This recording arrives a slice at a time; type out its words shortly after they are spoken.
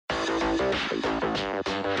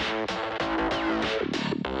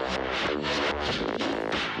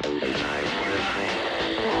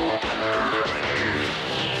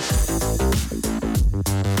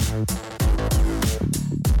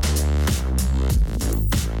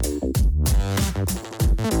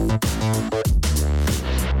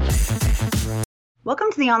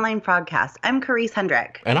Welcome to the Online Fraudcast. I'm Carice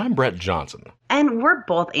Hendrick. And I'm Brett Johnson. And we're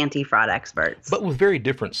both anti-fraud experts. But with very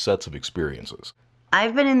different sets of experiences.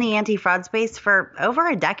 I've been in the anti-fraud space for over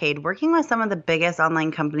a decade, working with some of the biggest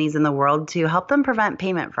online companies in the world to help them prevent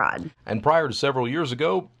payment fraud. And prior to several years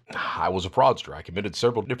ago, I was a fraudster. I committed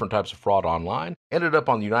several different types of fraud online, ended up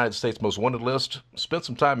on the United States Most Wanted list, spent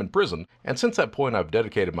some time in prison, and since that point I've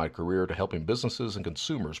dedicated my career to helping businesses and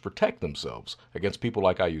consumers protect themselves against people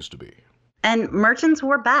like I used to be. And merchants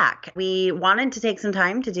were back. We wanted to take some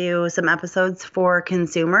time to do some episodes for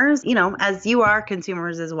consumers, as you are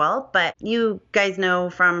consumers as well. But you guys know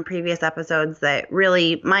from previous episodes that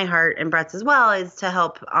really my heart and Brett's as well is to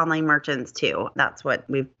help online merchants too. That's what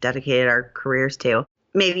we've dedicated our careers to.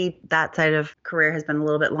 Maybe that side of career has been a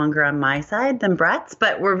little bit longer on my side than Brett's,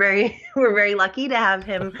 but we're very lucky to have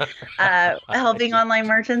him helping online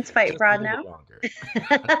merchants fight fraud now.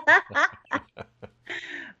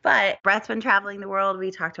 But Brett's been traveling the world. We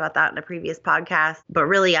talked about that in a previous podcast. But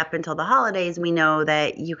really up until the holidays, we know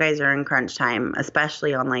that you guys are in crunch time,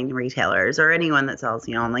 especially online retailers or anyone that sells,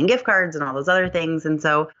 online gift cards and all those other things. And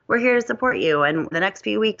so we're here to support you. And the next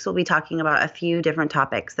few weeks, we'll be talking about a few different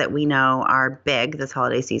topics that we know are big this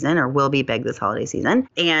holiday season or will be big this holiday season.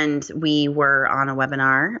 And we were on a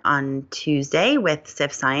webinar on Tuesday with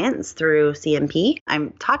CIF Science through CMP.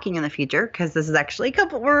 I'm talking in the future because this is actually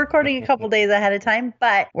we're recording a couple days ahead of time,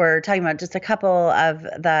 but we're talking about just a couple of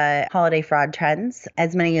the holiday fraud trends,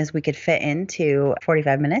 as many as we could fit into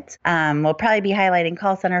 45 minutes. We'll probably be highlighting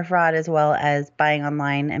call center fraud as well as buying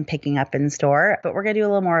online and picking up in store. But we're going to do a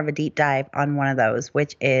little more of a deep dive on one of those,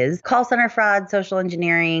 which is call center fraud, social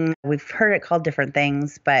engineering. We've heard it called different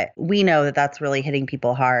things, but we know that that's really hitting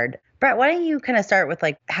people hard. Brett, why don't you kind of start with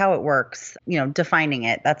how it works, defining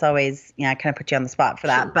it. That's always, I kind of put you on the spot for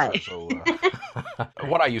that. Sure, but so,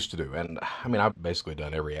 what I used to do, and I've basically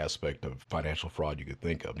done every aspect of financial fraud you could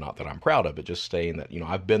think of. Not that I'm proud of it, just saying that,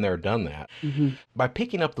 I've been there, done that. Mm-hmm. By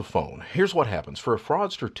picking up the phone, here's what happens. For a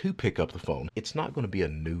fraudster to pick up the phone, it's not going to be a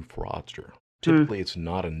new fraudster. Typically, it's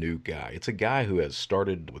not a new guy. It's a guy who has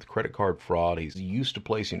started with credit card fraud. He's used to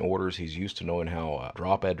placing orders. He's used to knowing how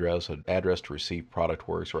drop address, an address to receive product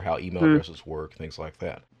works, or how email addresses work, things like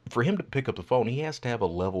that. For him to pick up the phone, he has to have a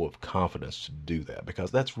level of confidence to do that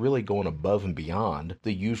because that's really going above and beyond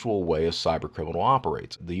the usual way a cybercriminal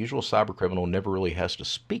operates. The usual cybercriminal never really has to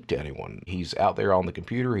speak to anyone. He's out there on the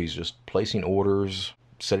computer. He's just placing orders,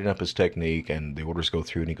 setting up his technique, and the orders go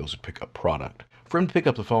through and he goes to pick up product. For him to pick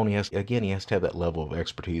up the phone, he has to have that level of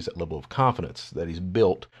expertise, that level of confidence that he's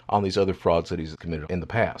built on these other frauds that he's committed in the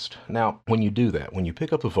past. Now, when you do that, when you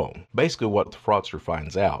pick up the phone, basically what the fraudster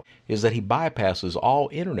finds out is that he bypasses all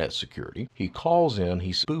internet security. He calls in,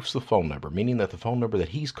 he spoofs the phone number, meaning that the phone number that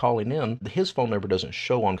he's calling in, his phone number doesn't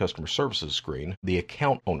show on customer services screen. The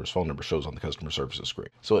account owner's phone number shows on the customer services screen.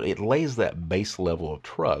 So it lays that base level of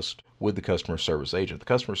trust with the customer service agent. The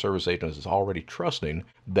customer service agent is already trusting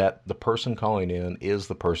that the person calling in is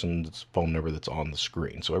the person's phone number that's on the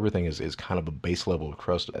screen. So everything is kind of a base level of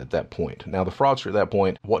trust at that point. Now the fraudster at that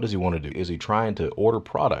point, what does he want to do? Is he trying to order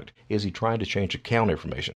product? Is he trying to change account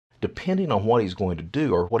information? Depending on what he's going to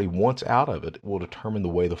do or what he wants out of it will determine the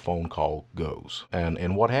way the phone call goes.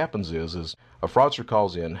 And what happens is a fraudster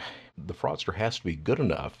calls in. The fraudster has to be good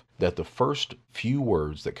enough that the first few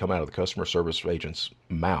words that come out of the customer service agent's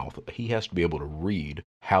mouth, he has to be able to read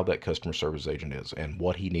how that customer service agent is and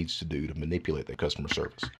what he needs to do to manipulate that customer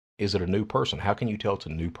service. Is it a new person? How can you tell it's a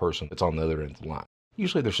new person that's on the other end of the line?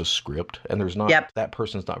 Usually there's a script and there's not, that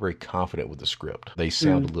person's not very confident with the script. They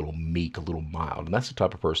sound a little meek, a little mild. And that's the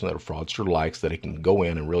type of person that a fraudster likes, that he can go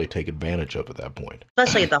in and really take advantage of at that point.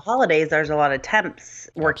 Especially at the holidays, there's a lot of temps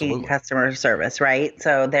working in customer service, right?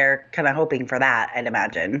 So they're kind of hoping for that, I'd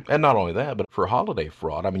imagine. And not only that, but for holiday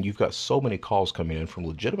fraud, you've got so many calls coming in from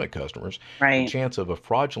legitimate customers. Right. The chance of a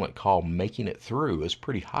fraudulent call making it through is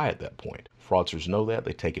pretty high at that point. Fraudsters know that.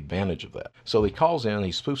 They take advantage of that. So he calls in, he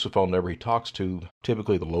spoofs the phone number, he talks to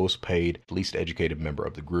typically the lowest paid, least educated member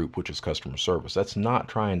of the group, which is customer service. That's not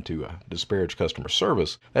trying to disparage customer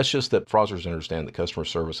service. That's just that fraudsters understand that customer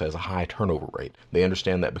service has a high turnover rate. They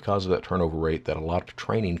understand that because of that turnover rate, that a lot of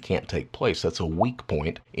training can't take place. That's a weak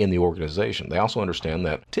point in the organization. They also understand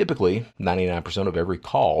that typically 99% of every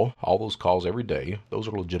call, all those calls every day, those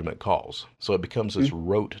are legitimate calls. So it becomes this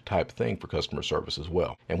rote type thing for customer service as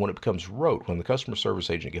well. And when it becomes rote, quote, when the customer service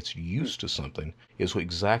agent gets used to something is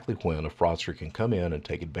exactly when a fraudster can come in and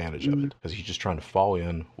take advantage of it, because he's just trying to fall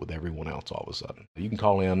in with everyone else all of a sudden. You can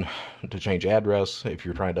call in to change address if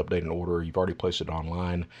you're trying to update an order. You've already placed it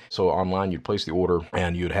online. So online, you'd place the order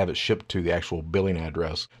and you'd have it shipped to the actual billing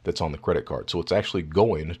address that's on the credit card. So it's actually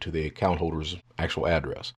going to the account holder's actual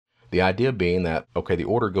address. The idea being that, okay, the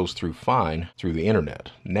order goes through fine through the internet.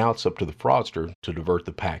 Now it's up to the fraudster to divert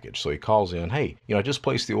the package. So he calls in, hey, I just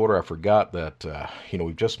placed the order. I forgot that,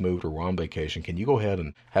 we've just moved or we're on vacation. Can you go ahead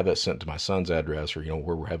and have that sent to my son's address, or,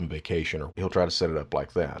 where we're having vacation, or he'll try to set it up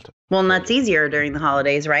like that. Well, and that's easier during the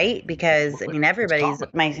holidays, right? Because,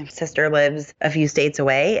 my sister lives a few states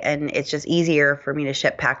away, and it's just easier for me to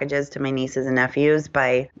ship packages to my nieces and nephews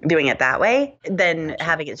by doing it that way than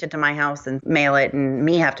having it shipped to my house and mail it and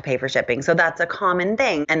me have to pay for shipping. So that's a common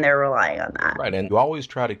thing, and they're relying on that. Right, and you always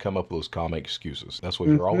try to come up with those common excuses. That's what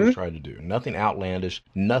you're always trying to do. Nothing outlandish,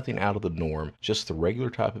 nothing out of the norm, just the regular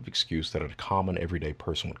type of excuse that a common everyday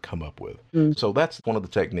person would come up with. So that's one of the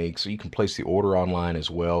techniques. So you can place the order online as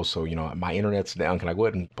well. So, my internet's down. Can I go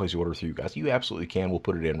ahead and place the order through you guys? You absolutely can. We'll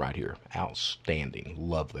put it in right here. Outstanding.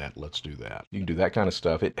 Love that. Let's do that. You can do that kind of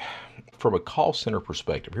stuff. From a call center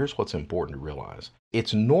perspective, here's what's important to realize.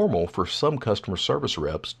 It's normal for some customer service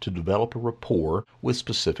reps to develop a rapport with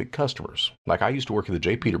specific customers. Like I used to work at the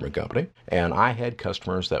J. Peterman Company, and I had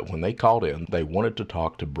customers that when they called in, they wanted to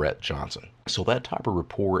talk to Brett Johnson. So that type of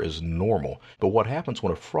rapport is normal. But what happens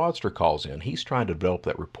when a fraudster calls in, he's trying to develop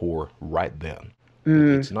that rapport right then.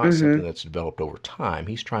 It's not something that's developed over time.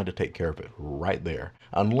 He's trying to take care of it right there.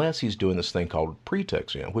 Unless he's doing this thing called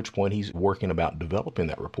pretexting, at which point he's working about developing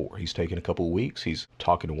that rapport. He's taking a couple of weeks. He's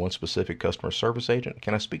talking to one specific customer service agent.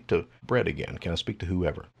 Can I speak to Brett again? Can I speak to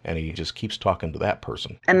whoever? And he just keeps talking to that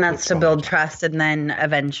person. And that's to build trust and then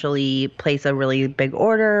eventually place a really big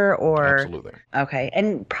order or... Absolutely. Okay.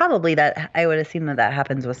 And probably that, I would assume that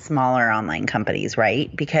happens with smaller online companies,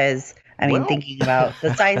 right? Because... thinking about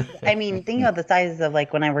the size of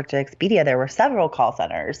like when I worked at Expedia, there were several call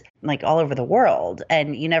centers like all over the world,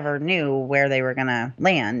 and you never knew where they were going to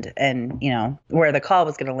land and, where the call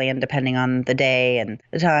was going to land depending on the day and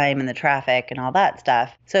the time and the traffic and all that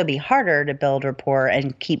stuff. So it'd be harder to build rapport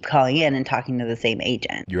and keep calling in and talking to the same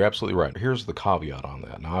agent. You're absolutely right. Here's the caveat on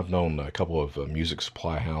that. Now, I've known a couple of music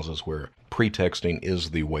supply houses where pretexting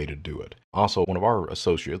is the way to do it. Also, one of our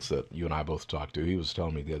associates that you and I both talked to, he was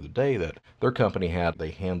telling me the other day that their company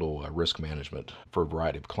they handle risk management for a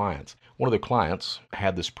variety of clients. One of their clients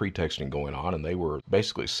had this pretexting going on, and they were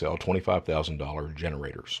basically sell $25,000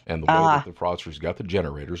 generators. And the way that the fraudsters got the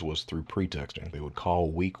generators was through pretexting. They would call a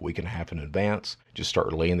week and a half in advance, just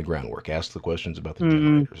start laying the groundwork, ask the questions about the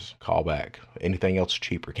generators, call back. Anything else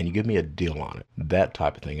cheaper? Can you give me a deal on it? That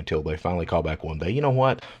type of thing, until they finally call back one day. You know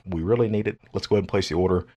what? We really need it. Let's go ahead and place the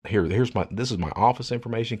order. This is my office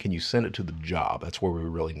information. Can you send it to the job? That's where we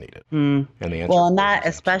really need it. And the answer, and that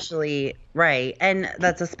especially, right. And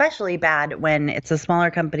that's especially bad when it's a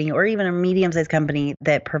smaller company or even a medium-sized company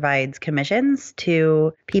that provides commissions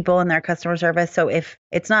to people in their customer service. So if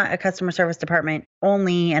it's not a customer service department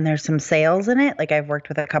only and there's some sales in it, like I've worked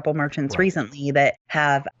with a couple merchants recently that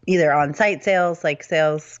have either on-site sales, like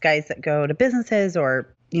sales guys that go to businesses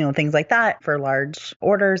or things like that for large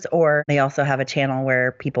orders, or they also have a channel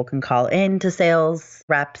where people can call in to sales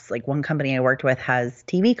reps. Like one company I worked with has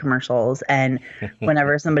TV commercials, and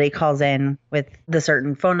whenever somebody calls in with the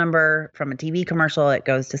certain phone number from a TV commercial, it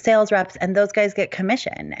goes to sales reps, and those guys get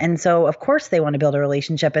commission. And so of course they want to build a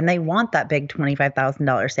relationship and they want that big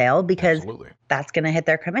 $25,000 sale because that's going to hit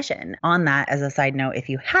their commission. On that, as a side note, if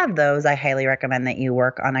you have those, I highly recommend that you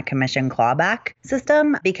work on a commission clawback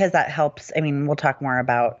system, because that helps. We'll talk more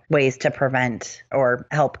about ways to prevent or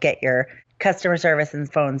help get your customer service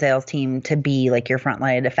and phone sales team to be like your front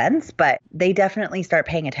line of defense, but they definitely start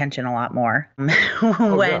paying attention a lot more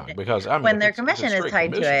when their commission is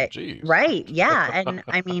tied to it. Geez. Right. Yeah. And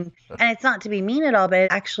and it's not to be mean at all, but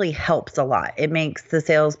it actually helps a lot. It makes the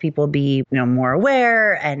salespeople be, more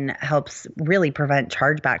aware and helps really prevent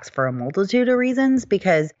chargebacks for a multitude of reasons,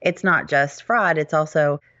 because it's not just fraud. It's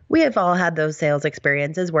also, we have all had those sales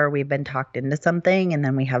experiences where we've been talked into something and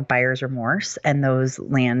then we have buyer's remorse, and those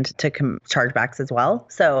land to chargebacks as well.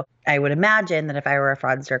 So I would imagine that if I were a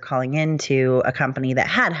fraudster calling into a company that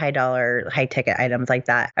had high ticket items like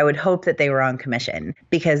that, I would hope that they were on commission,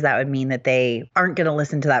 because that would mean that they aren't going to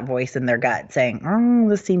listen to that voice in their gut saying,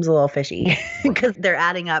 this seems a little fishy, because they're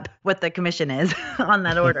adding up what the commission is on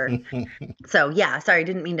that order. So yeah, sorry,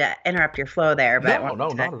 didn't mean to interrupt your flow there, but no,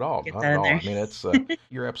 not at all. Not at all. It's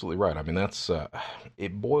you're absolutely right. That's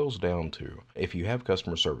it boils down to, if you have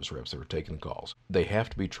customer service reps that are taking the calls, they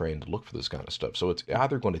have to be trained to look for this kind of stuff. So it's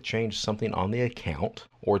either going to change something on the account,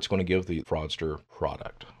 or it's going to give the fraudster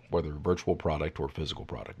product, whether virtual product or physical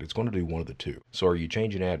product. It's going to do one of the two. So are you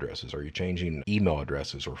changing addresses? Are you changing email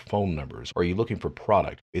addresses or phone numbers? Are you looking for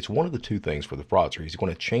product? It's one of the two things for the fraudster. He's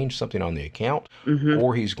going to change something on the account,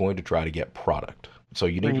 or he's going to try to get product. So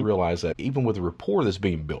you need to realize that even with the rapport that's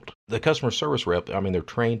being built, the customer service rep, I mean, they're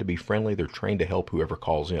trained to be friendly. They're trained to help whoever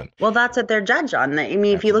calls in. Well, that's what they're judged on. I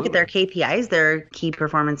mean, if you look at their KPIs, their key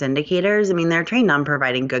performance indicators, I mean, they're trained on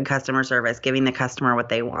providing good customer service, giving the customer what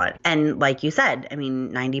they want. And like you said, I mean,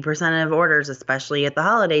 90% of orders, especially at the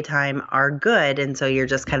holiday time, are good. And so you're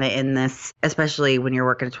just kind of in this, especially when you're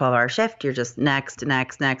working a 12-hour shift, you're just next.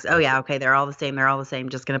 Oh, yeah, okay, they're all the same.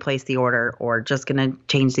 Just going to place the order or just going to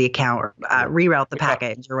change the account or reroute the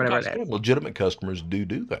package or whatever it is. Legitimate customers do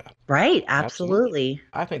that. Right. Absolutely.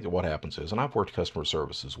 I think that what happens is, and I've worked customer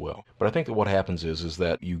service as well, but I think that what happens is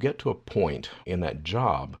that you get to a point in that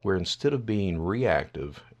job where instead of being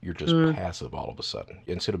reactive, you're just passive all of a sudden.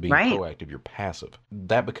 Instead of being proactive, you're passive.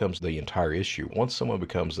 That becomes the entire issue. Once someone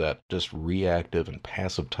becomes that just reactive and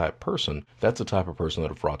passive type person, that's the type of person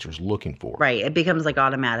that a fraudster is looking for. Right. It becomes like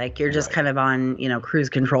automatic. You're just kind of on, cruise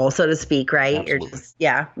control, so to speak, right? Absolutely.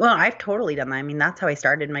 You're just, Well, I've totally done that. I mean, that's how I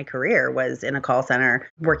started my career, was in a call center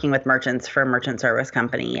working with merchants for a merchant service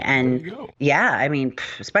company. And I mean,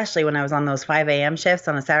 especially when I was on those 5 a.m. shifts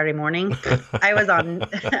on a Saturday morning, I was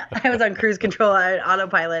on cruise control,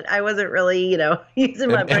 autopilot. I wasn't really, using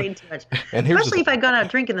my brain too much, especially if I'd gone out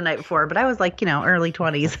drinking the night before, but I was like, early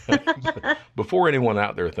 20s. Before anyone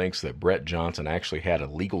out there thinks that Brett Johnson actually had a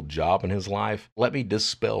legal job in his life, let me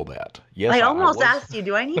dispel that. Yes, I almost asked you,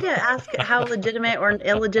 do I need to ask how legitimate or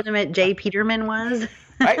illegitimate Jay Peterman was?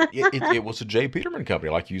 It was a Jay Peterman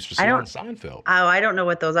company, like you used to see on Seinfeld. Oh, I don't know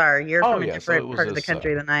what those are. You're from a different part of the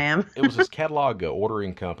country than I am. It was this catalog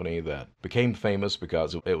ordering company that became famous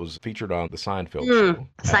because it was featured on the Seinfeld show.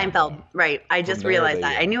 Seinfeld, right. I just realized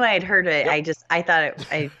that. I knew I had heard it. Yep.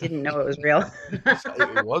 I didn't know it was real.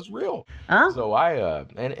 It was real. Huh? So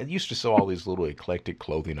and it used to sell all these little eclectic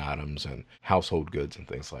clothing items and household goods and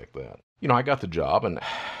things like that. I got the job, and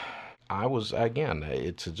I was, again,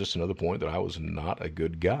 it's just another point that I was not a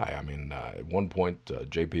good guy. I mean, at one point,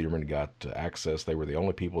 Jay Peterman got access. They were the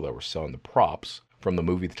only people that were selling the props from the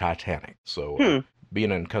movie The Titanic. So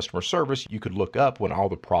being in customer service, you could look up when all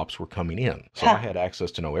the props were coming in. So I had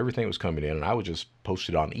access to know everything that was coming in, and I would just post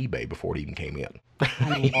it on eBay before it even came in.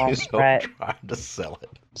 Trying to sell it.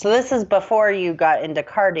 So this is before you got into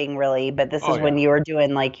carding, really, but this is when you were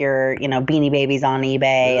doing like your, Beanie Babies on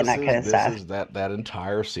eBay and that kind of stuff. This is that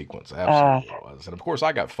entire sequence. Absolutely was. And of course,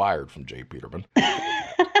 I got fired from Jay Peterman.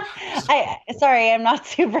 Sorry, I'm not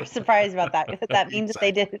super surprised about that. That means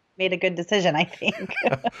that they made a good decision, I think.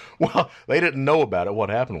 Well, they didn't know about it.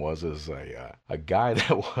 What happened was a guy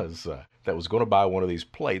that was going to buy one of these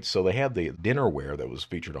plates. So they had the dinnerware that was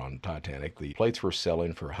featured on Titanic. The plates were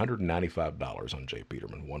selling for $195 on Jay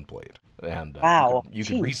Peterman, one plate. And wow, you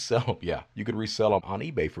could resell them. Yeah, you could resell them on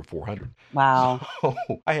eBay for $400. Wow. So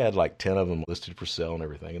I had like 10 of them listed for sale and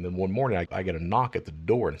everything. And then one morning I get a knock at the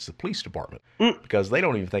door, and it's the police department because they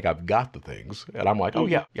don't even think I've got the things. And I'm like, oh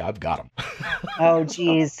yeah, I've got them. Oh,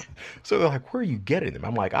 geez. So they're like, where are you getting them?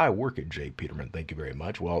 I'm like, I work at Jay Peterman. Thank you very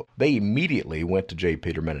much. Well, they immediately went to Jay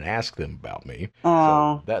Peterman and asked them about me.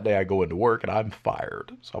 Oh. So that day I go into work and I'm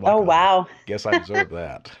fired. So I'm like, oh, wow. Guess I deserve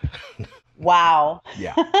that. Wow.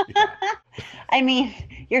 Yeah. I mean,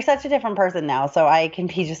 you're such a different person now, so I can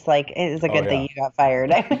be just like, it's a good thing you got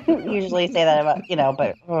fired. I wouldn't usually say that about,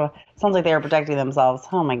 but sounds like they were protecting themselves.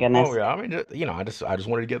 Oh my goodness. Oh yeah. I mean, I just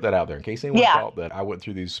wanted to get that out there in case anyone thought that I went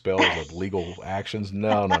through these spells of legal actions.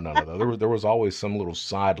 No. There was always some little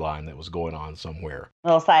sideline that was going on somewhere.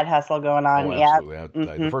 Little side hustle going on. Oh,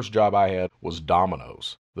 absolutely. The first job I had was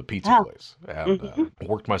Domino's, the pizza place, and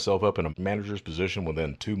worked myself up in a manager's position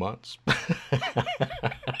within 2 months.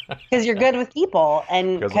 Because you're good with people,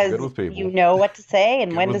 and because you know what to say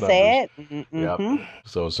and when to say it. Yep.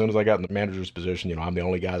 So as soon as I got in the manager's position, I'm the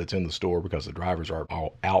only guy that's in the store because the drivers are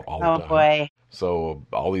all out all the time. Oh boy. So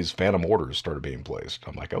all these phantom orders started being placed.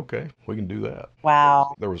 I'm like, okay, we can do that.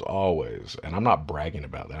 Wow. There was always, and I'm not bragging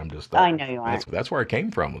about that. I'm just. I know you aren't. That's where I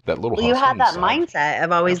came from. That little. Well, you had that mindset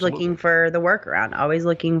of always looking for the workaround, always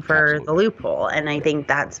looking for the loophole, and I think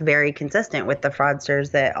that's very consistent with the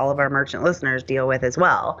fraudsters that all of our merchant listeners deal with as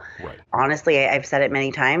well. Right. Honestly, I've said it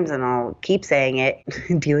many times, and I'll keep saying it.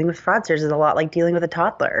 Dealing with fraudsters is a lot like dealing with a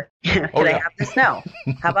toddler. Could I have this? No.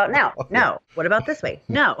 How about now? No. What about this way?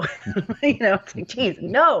 No. It's like, geez,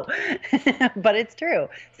 no. But it's true.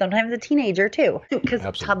 Sometimes a teenager too, because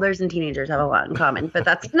Absolutely. toddlers and teenagers have a lot in common, but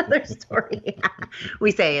that's another story.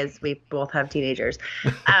 We say as we both have teenagers.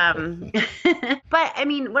 But I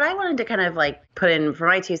mean, what I wanted to kind of like put in for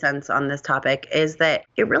my 2 cents on this topic is that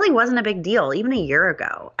it really wasn't a big deal even a year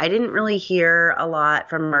ago. I didn't really hear a lot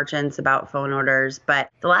from merchants about phone orders, but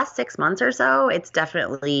the last 6 months or so, it's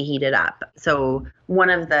definitely heated up. So one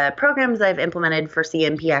of the programs I've implemented for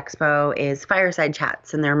CMP Expo is fireside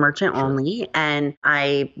chats, and they're merchant only. And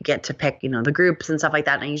I get to pick, the groups and stuff like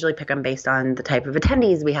that. And I usually pick them based on the type of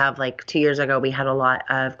attendees we have. Like 2 years ago, we had a lot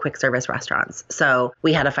of quick service restaurants. So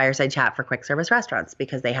we had a fireside chat for quick service restaurants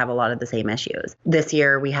because they have a lot of the same issues. This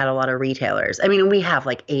year, we had a lot of retailers. I mean, we have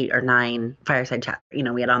like 8 or 9 fireside chats.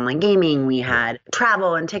 We had online gaming, we had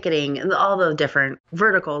travel and ticketing, all those different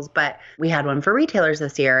verticals. But we had one for retailers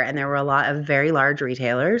this year, and there were a lot of very large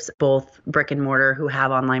retailers, both brick and mortar who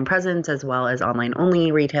have online presence as well as online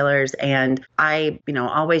only retailers. And I,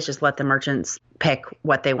 always just let the merchants pick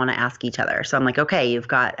what they want to ask each other. So I'm like, okay, you've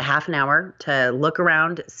got half an hour to look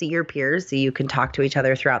around, see your peers, so you can talk to each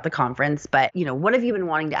other throughout the conference. But, what have you been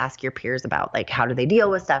wanting to ask your peers about? Like, how do they deal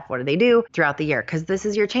with stuff? What do they do throughout the year? Because this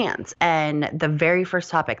is your chance. And the very first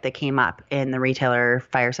topic that came up in the retailer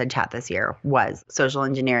fireside chat this year was social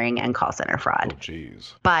engineering and call center fraud. Oh,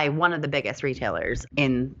 geez. By one of the biggest retailers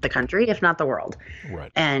in the country, if not the world.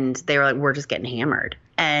 Right. And they were like, we're just getting hammered.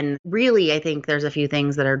 And really, I think there's a few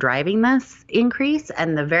things that are driving this increase.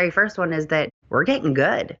 And the very first one is that we're getting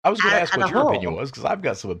good. I was going to ask what your opinion was, because I've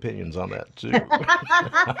got some opinions on that too.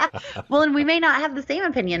 Well, and we may not have the same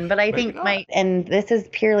opinion, but I think and this is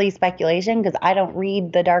purely speculation because I don't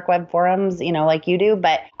read the dark web forums, like you do.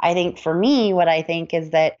 But I think for me, what I think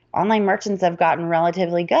is that online merchants have gotten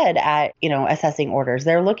relatively good at, assessing orders.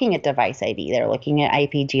 They're looking at device ID. They're looking at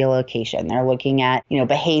IP geolocation. They're looking at,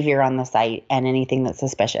 behavior on the site and anything that's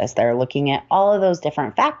suspicious. They're looking at all of those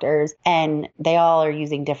different factors, and they all are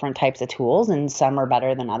using different types of tools, and some are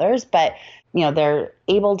better than others. But, they're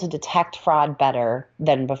able to detect fraud better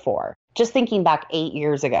than before. Just thinking back 8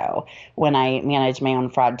 years ago when I managed my own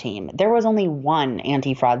fraud team, there was only one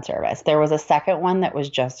anti-fraud service. There was a second one that was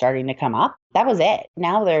just starting to come up. That was it.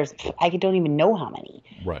 Now I don't even know how many.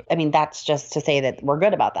 Right. I mean, that's just to say that we're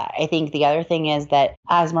good about that. I think the other thing is that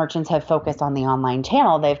as merchants have focused on the online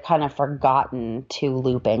channel, they've kind of forgotten to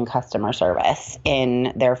loop in customer service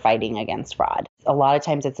in their fighting against fraud. A lot of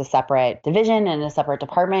times it's a separate division and a separate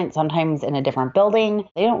department, sometimes in a different building.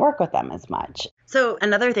 They don't work with them as much. So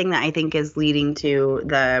another thing that I think is leading to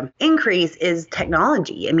the increase is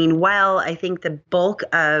technology. I mean, while I think the bulk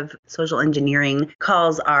of social engineering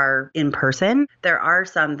calls are in person, there are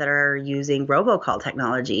some that are using robocall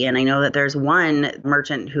technology. And I know that there's one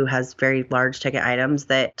merchant who has very large ticket items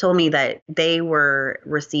that told me that they were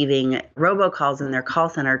receiving robocalls in their call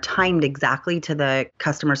center timed exactly to the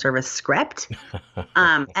customer service script.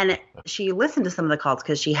 And she listened to some of the calls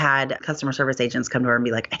because she had customer service agents come to her and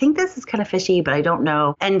be like, I think this is kind of fishy, but I don't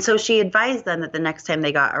know. And so she advised them that the next time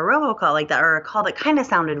they got a robocall like that, or a call that kind of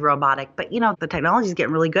sounded robotic, but the technology is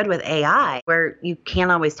getting really good with AI where you can't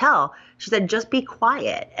always tell. She said, just be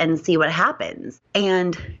quiet and see what happens.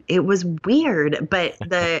 And it was weird, but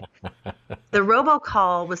the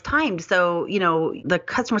robocall was timed. So, the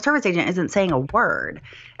customer service agent isn't saying a word.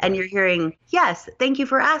 And you're hearing, yes, thank you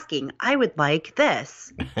for asking. I would like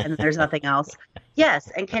this. And there's nothing else.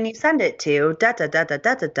 Yes. And can you send it to ...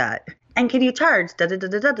 And can you charge ? Like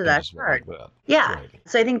Yeah. Right.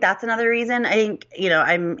 So I think that's another reason. I think,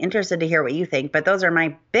 I'm interested to hear what you think, but those are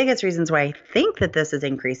my biggest reasons why I think that this is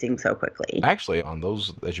increasing so quickly. Actually, on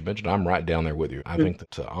those, as you mentioned, I'm right down there with you. I think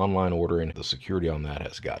that online ordering, the security on that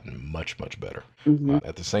has gotten much, much better.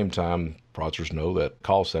 At the same time, fraudsters know that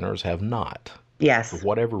call centers have not. Yes. For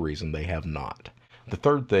whatever reason, they have not. The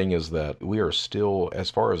third thing is that we are still, as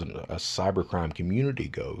far as a cybercrime community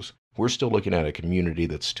goes, we're still looking at a community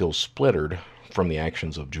that's still splintered from the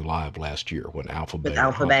actions of July of last year when Alpha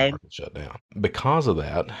Bay shut down. Because of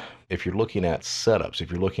that, if you're looking at setups, if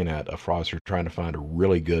you're looking at a fraudster trying to find a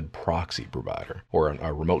really good proxy provider or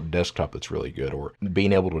a remote desktop that's really good, or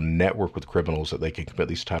being able to network with criminals that they can commit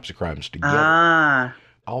these types of crimes together.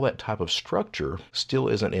 All that type of structure still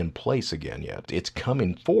isn't in place again yet. It's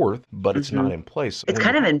coming forth, but it's not in place. It's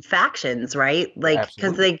kind of in factions, right? Like,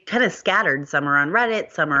 because they kind of scattered. Some are on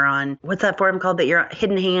Reddit, some are on, what's that forum called that you're on?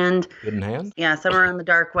 Hidden Hand? Hidden Hand? Yeah, some are on the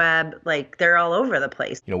dark web. Like, they're all over the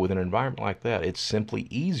place. With an environment like that, it's simply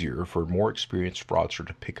easier for a more experienced fraudster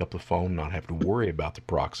to pick up the phone, not have to worry about the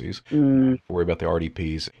proxies, worry about the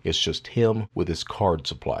RDPs. It's just him with his card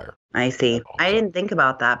supplier. I see. I didn't think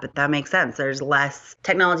about that, but that makes sense. There's less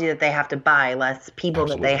technology that they have to buy, less people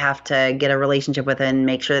that they have to get a relationship with and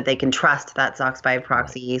make sure that they can trust that SOX 5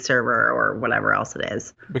 proxy server or whatever else it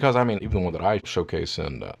is. Because, I mean, even the one that I showcase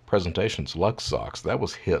in presentations, LuxSox, that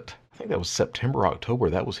was hit. I think that was September, October.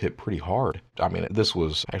 That was hit pretty hard. I mean, this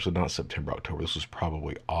was actually not September, October. This was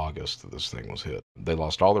probably August that this thing was hit. They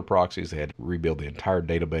lost all their proxies. They had to rebuild the entire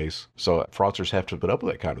database. So fraudsters have to put up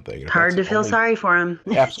with that kind of thing. Hard to feel sorry for them.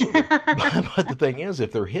 Absolutely. But the thing is,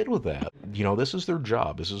 if they're hit with that, this is their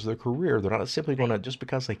job. This is their career. They're not simply going to, just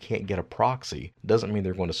because they can't get a proxy, doesn't mean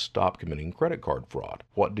they're going to stop committing credit card fraud.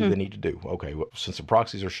 What do they need to do? Okay, well, since the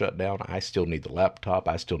proxies are shut down, I still need the laptop.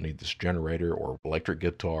 I still need this generator or electric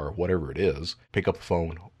guitar, whatever it is. Pick up the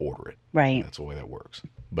phone, order it. Right. That's the way that works.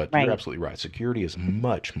 But you're absolutely right. Security is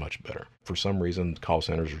much, much better. For some reason, call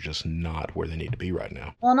centers are just not where they need to be right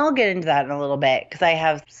now. Well, and I'll get into that in a little bit because I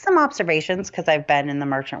have some observations because I've been in the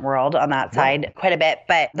merchant world on that side quite a bit.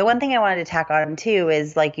 But the one thing I wanted to tack on too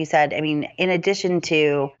is, like you said, I mean, in addition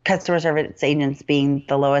to customer service agents being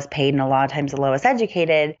the lowest paid and a lot of times the lowest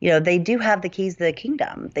educated, they do have the keys to the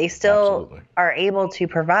kingdom. They still are able to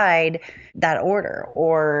provide that order,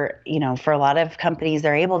 or, for a lot of companies,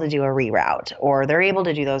 they're able to do a reroute or they're able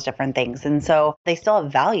to do those different things. And so they still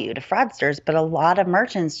have value to fraudsters, but a lot of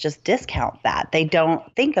merchants just discount that. They don't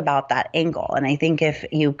think about that angle. And I think if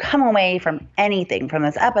you come away from anything from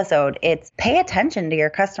this episode, it's pay attention to your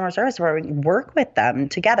customer service, or work with them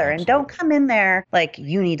together. And don't come in there like,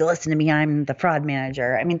 you need to listen to me, I'm the fraud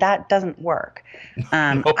manager. I mean, that doesn't work.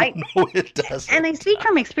 No, it doesn't. And I speak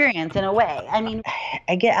from experience in a way. I mean,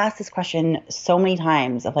 I get asked this question so many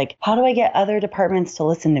times of like, how do I get other departments to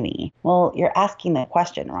listen to me? Well, you're asking the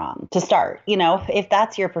question wrong to start. If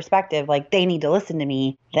that's your perspective, like they need to listen to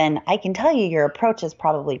me, then I can tell you your approach is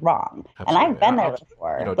probably wrong. Absolutely. And I've been there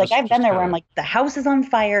before. I've been there where I'm like, the house is on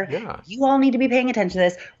fire. Yeah. You all need to be paying attention to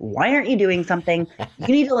this. Why aren't you doing something? You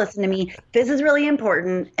need to listen to me. This is really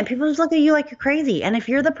important. And people just look at you like you're crazy. And if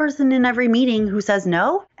you're the person in every meeting who says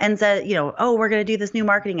no and says, oh, we're going to do this new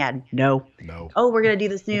marketing ad. No. Oh, we're going to do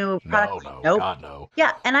this new product. No. Nope. God, no.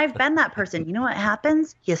 Yeah. And I've been that person. You know what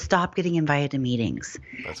happens? You stop getting invited to meetings.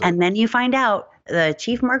 And then you find out the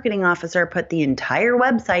chief marketing officer put the entire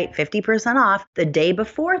website 50% off the day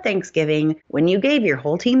before Thanksgiving when you gave your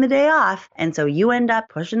whole team the day off. And so you end up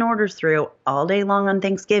pushing orders through all day long on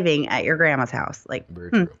Thanksgiving at your grandma's house. Like,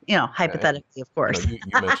 hypothetically, of course.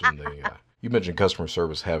 You mentioned customer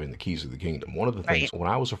service having the keys to the kingdom. One of the things, when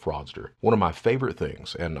I was a fraudster, one of my favorite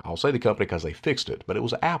things, and I'll say the company because they fixed it, but it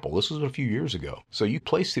was Apple. This was a few years ago. So you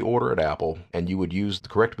placed the order at Apple, and you would use the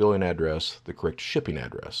correct billing address, the correct shipping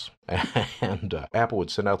address. And Apple would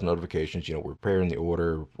send out the notifications, we're preparing the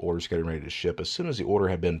order's getting ready to ship. As soon as the order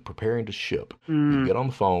had been preparing to ship, you get on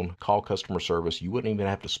the phone, call customer service. You wouldn't even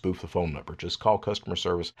have to spoof the phone number. Just call customer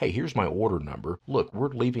service. Hey, here's my order number. Look, we're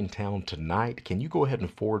leaving town tonight. Can you go ahead and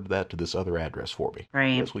forward that to this other address for me?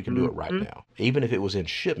 Right. Yes, we can do it right now. Even if it was in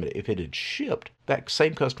shipment, if it had shipped, that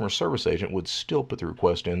same customer service agent would still put the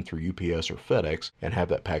request in through UPS or FedEx and have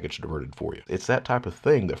that package diverted for you. It's that type of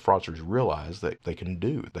thing that fraudsters realize that they can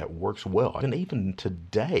do that works well. And even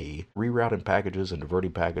today, rerouting packages and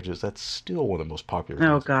diverting packages, that's still one of the most popular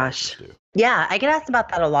things. Oh, gosh. Yeah, I get asked about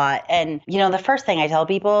that a lot. And, the first thing I tell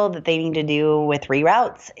people that they need to do with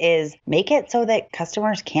reroutes is make it so that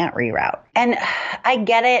customers can't reroute. And I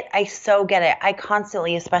get it. I so get it. I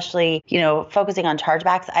constantly, especially, focusing on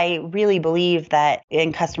chargebacks, I really believe that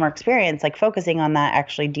in customer experience, like focusing on that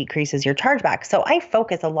actually decreases your chargeback. So I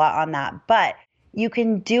focus a lot on that. But you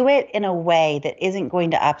can do it in a way that isn't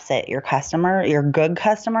going to upset your good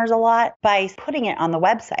customers a lot by putting it on the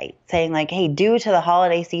website saying like, hey, due to the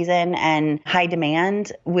holiday season and high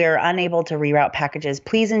demand, we're unable to reroute packages.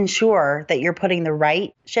 Please ensure that you're putting the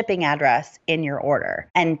right shipping address in your order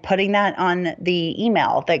and putting that on the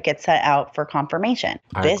email that gets sent out for confirmation.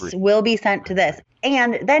 This will be sent to this.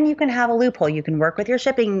 And then you can have a loophole. You can work with your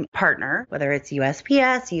shipping partner, whether it's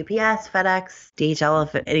USPS, UPS, FedEx, DHL,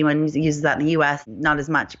 if anyone uses that in the US, not as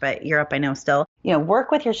much, but Europe I know still.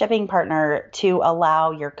 Work with your shipping partner to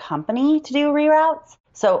allow your company to do reroutes.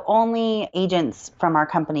 So only agents from our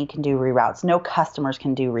company can do reroutes. No customers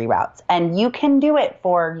can do reroutes. And you can do it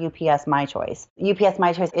for UPS My Choice. UPS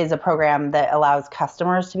My Choice is a program that allows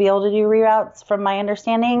customers to be able to do reroutes from my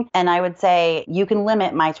understanding. And I would say you can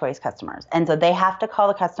limit My Choice customers. And so they have to call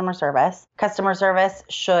the customer service. Customer service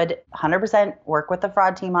should 100% work with the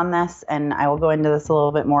fraud team on this. And I will go into this a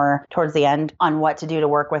little bit more towards the end on what to do to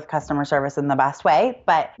work with customer service in the best way.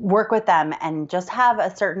 But work with them and just have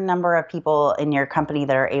a certain number of people in your company company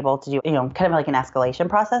that are able to do, kind of like an escalation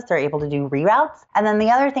process. They're able to do reroutes. And then the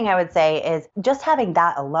other thing I would say is just having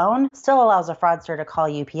that alone still allows a fraudster to call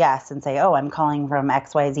UPS and say, oh, I'm calling from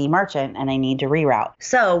XYZ merchant and I need to reroute.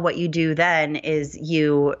 So what you do then is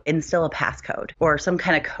you instill a passcode or some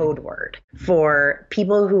kind of code word for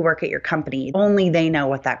people who work at your company. Only they know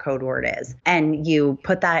what that code word is. And you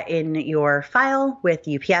put that in your file with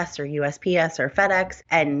UPS or USPS or FedEx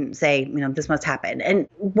and say, this must happen. And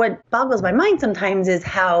what boggles my mind sometimes is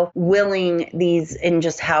how willing these and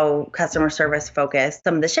just how customer service focused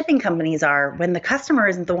some of the shipping companies are when the customer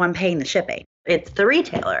isn't the one paying the shipping. It's the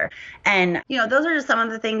retailer. And, those are just some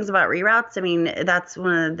of the things about reroutes. I mean, that's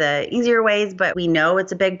one of the easier ways, but we know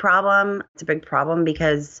it's a big problem. It's a big problem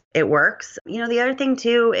because it works. The other thing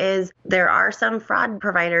too is there are some fraud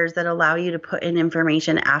providers that allow you to put in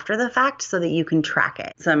information after the fact so that you can track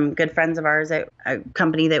it. Some good friends of ours at a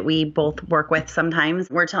company that we both work with sometimes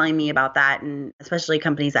were telling me about that. And especially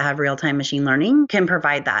companies that have real-time machine learning can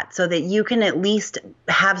provide that so that you can at least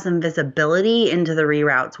have some visibility into the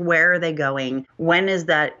reroutes. Where are they going? When is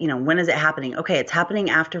that, when is it happening? Okay, it's happening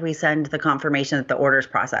after we send the confirmation that the order's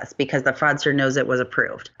processed because the fraudster knows it was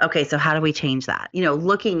approved. Okay, so how do we change that?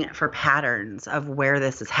 Looking for patterns of where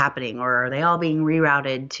this is happening, or are they all being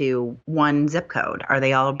rerouted to one zip code? Are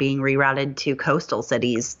they all being rerouted to coastal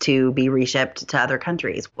cities to be reshipped to other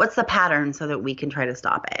countries? What's the pattern so that we can try to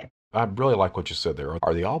stop it? I really like what you said there.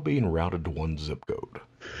 Are they all being routed to one zip code?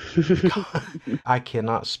 I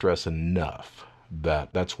cannot stress enough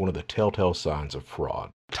that's one of the telltale signs of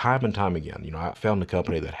fraud. Time and time again, I found a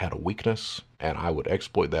company that had a weakness and I would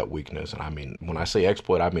exploit that weakness. And I mean, when I say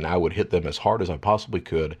exploit, I mean I would hit them as hard as I possibly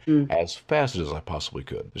could, as fast as I possibly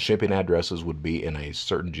could. The shipping addresses would be in a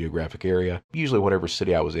certain geographic area, usually whatever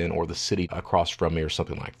city I was in or the city across from me or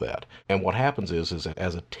something like that. And what happens is that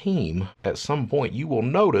as a team, at some point you will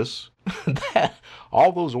notice that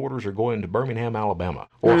all those orders are going to Birmingham, Alabama,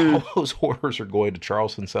 or all those orders are going to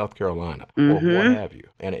Charleston, South Carolina, or what have you.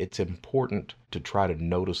 And it's important to try to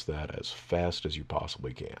notice that as fast as you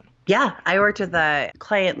possibly can. Yeah, I worked with a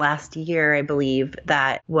client last year, I believe,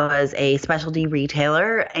 that was a specialty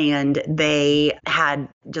retailer, and they had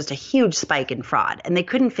just a huge spike in fraud, and they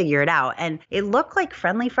couldn't figure it out. And it looked like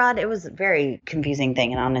friendly fraud. It was a very confusing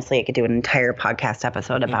thing, and honestly, I could do an entire podcast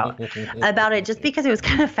episode about it, just because it was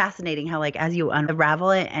kind of fascinating how, like, as you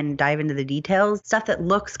unravel it and dive into the details, stuff that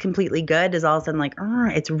looks completely good is all of a sudden like,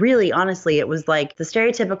 it's really, honestly, it was like the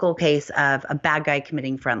stereotypical case of a bad guy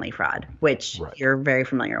committing friendly fraud, which you're very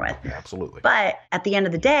familiar with. Absolutely. But at the end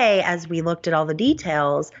of the day, as we looked at all the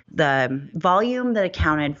details, the volume that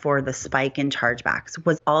accounted for the spike in chargebacks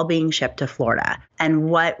was all being shipped to Florida. And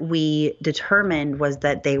what we determined was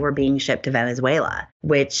that they were being shipped to Venezuela,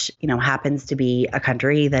 which, happens to be a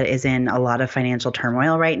country that is in a lot of financial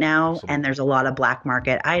turmoil right now. Absolutely. And there's a lot of black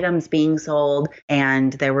market items being sold.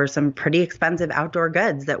 And there were some pretty expensive outdoor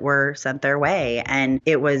goods that were sent their way. And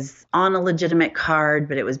it was on a legitimate card,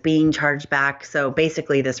 but it was being charged back. So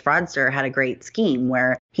basically, this fraudster had a great scheme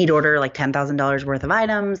where he'd order like $10,000 worth of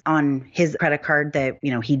items on his credit card that,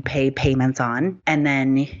 he'd pay payments on, and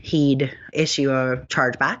then he'd issue a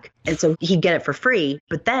chargeback. And so he'd get it for free,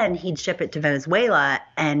 but then he'd ship it to Venezuela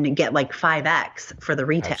and get like 5x for the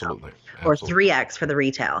retail. Absolutely. Or 3x for the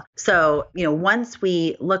retail. So, once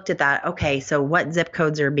we looked at that, okay, so what zip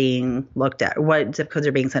codes are being looked at? What zip codes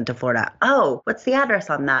are being sent to Florida? Oh, what's the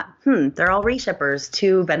address on that? They're all reshippers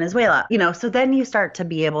to Venezuela. So then you start to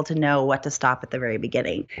be able to know what to stop at the very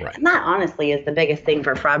beginning. Right. And that honestly is the biggest thing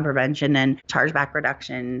for fraud prevention and chargeback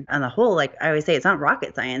reduction on the whole. Like I always say, it's not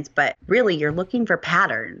rocket science, but really you're looking for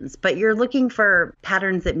patterns, but you're looking for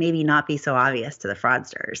patterns that maybe not be so obvious to the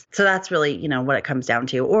fraudsters. So that's really, what it comes down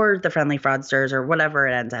to, or the friendly fraudsters or whatever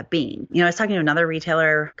it ends up being. I was talking to another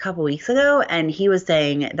retailer a couple weeks ago, and he was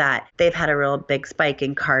saying that they've had a real big spike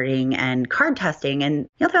in carding and card testing. And,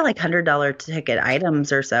 they're like $100 ticket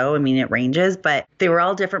items or so. I mean, it ranges, but they were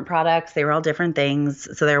all different products. They were all different things.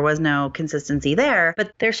 So there was no consistency there,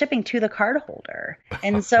 but they're shipping to the card holder.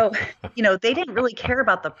 And so, they didn't really care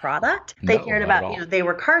about the product. They cared about, they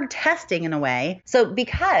were card testing in a way. So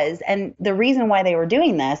and the reason why they were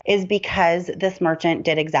doing this is because this merchant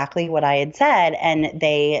did exactly what I had said, and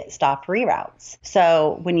they stopped reroutes.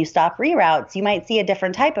 So when you stop reroutes, you might see a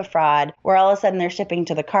different type of fraud where all of a sudden they're shipping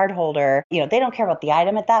to the card holder. They don't care about the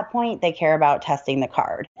item at that point. They care about testing the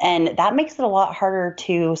card. And that makes it a lot harder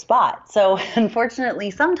to spot. So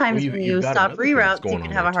unfortunately, sometimes when you stop reroutes, you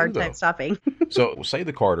can have a hard time stopping. So say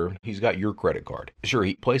the carder, he's got your credit card. Sure,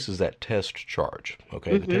 he places that test charge.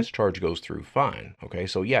 Okay, the test charge goes through fine. Okay,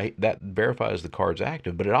 so yeah, that verifies the card's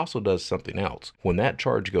active, but it also does something else. When that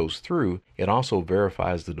charge goes through, it also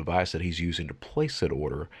verifies the device that he's using to place that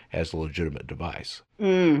order as a legitimate device.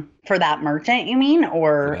 For that merchant, you mean?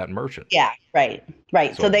 For Or that merchant. yeah, right.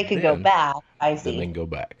 So they could go back. I see. Then they can go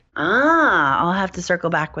back. I'll have to circle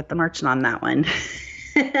back with the merchant on that one.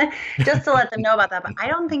 Just to let them know about that. But I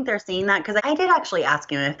don't think they're seeing that, because I did actually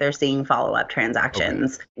ask him if they're seeing follow-up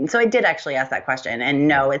transactions. Okay. So I did actually ask that question. And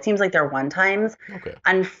no, it seems like they're one-times. Okay.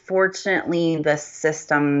 Unfortunately, the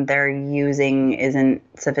system they're using isn't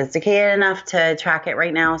sophisticated enough to track it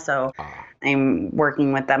right now. So I'm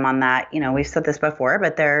working with them on that. We've said this before,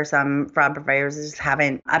 but there are some fraud providers that just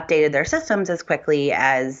haven't updated their systems as quickly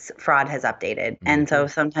as fraud has updated. Mm-hmm. And so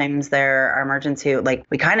sometimes there are merchants who,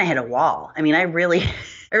 we kind of hit a wall. I mean, I really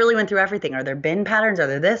went through everything. Are there bin patterns? Are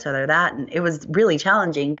there this? Are there that? And it was really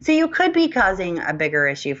challenging. So you could be causing a bigger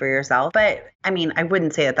issue for yourself. But I mean, I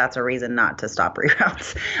wouldn't say that that's a reason not to stop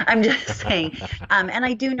reroutes. I'm just saying. And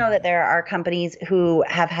I do know that there are companies who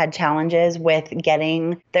have had challenges with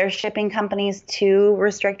getting their shipping companies to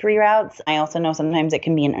restrict reroutes. I also know sometimes it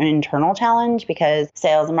can be an internal challenge because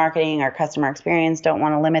sales and marketing or customer experience don't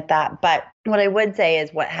want to limit that. But what I would say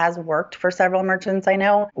is what has worked for several merchants I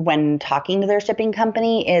know when talking to their shipping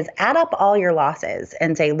company is add up all your losses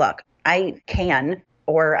and say, look, I can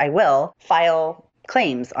or I will file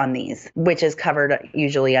claims on these, which is covered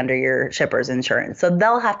usually under your shipper's insurance. So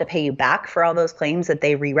they'll have to pay you back for all those claims that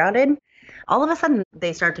they rerouted. All of a sudden,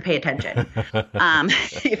 they start to pay attention.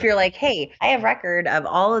 If you're like, hey, I have record of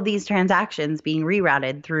all of these transactions being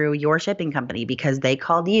rerouted through your shipping company because they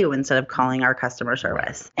called you instead of calling our customer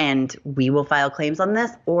service. And we will file claims on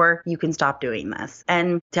this, or you can stop doing this.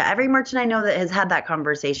 And to every merchant I know that has had that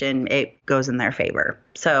conversation, it goes in their favor.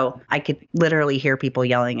 So I could literally hear people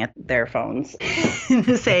yelling at their phones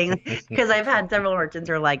saying, because I've had several merchants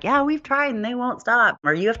who are like, yeah, we've tried and they won't stop,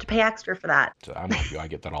 or you have to pay extra for that. So I'm with you. I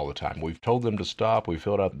get that all the time. We've told them to stop. We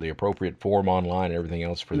filled out the appropriate form online and everything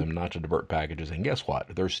else for them not to divert packages. And guess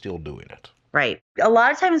what? They're still doing it. Right. A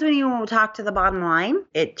lot of times when you talk to the bottom line,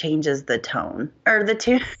 it changes the tone or the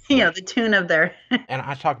tune, the tune of their. And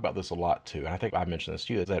I talk about this a lot too. And I think I mentioned this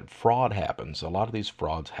to you, is that fraud happens. A lot of these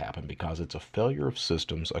frauds happen because it's a failure of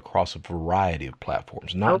systems across a variety of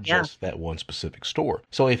platforms, not just that one specific store.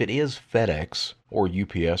 So if it is FedEx or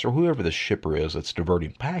UPS or whoever the shipper is that's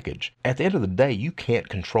diverting package, at the end of the day, you can't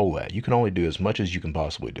control that. You can only do as much as you can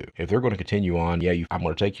possibly do. If they're going to continue on, I'm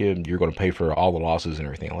going to take you and you're going to pay for all the losses and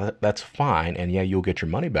everything. Well, that's fine. And you'll get your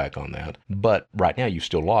money back on that. But right now, you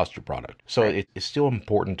still lost your product. So it's still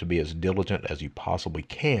important to be as diligent as you possibly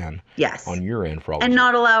can on your end for all and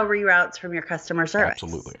not allow reroutes from your customer service.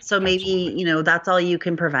 Absolutely. So maybe, that's all you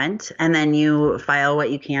can prevent. And then you file what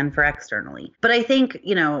you can for externally. But I think,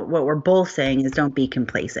 what we're both saying is don't be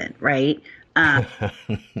complacent, right?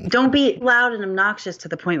 Don't be loud and obnoxious to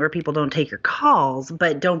the point where people don't take your calls,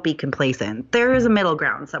 but don't be complacent. There is a middle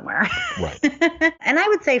ground somewhere. Right. And I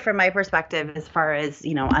would say from my perspective, as far as,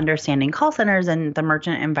 understanding call centers and the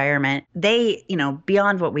merchant environment, they,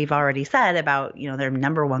 beyond what we've already said about, their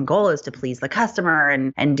number one goal is to please the customer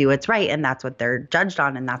and do what's right. And that's what they're judged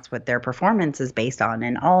on. And that's what their performance is based on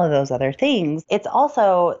and all of those other things. It's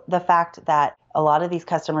also the fact that a lot of these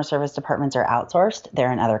customer service departments are outsourced.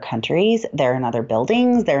 They're in other countries. They're in other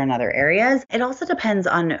buildings. They're in other areas. It also depends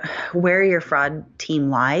on where your fraud team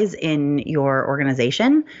lies in your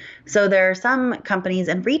organization. So there are some companies,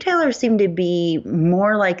 and retailers seem to be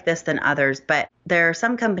more like this than others, but there are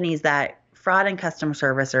some companies that fraud and customer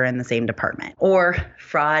service are in the same department, or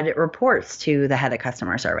fraud reports to the head of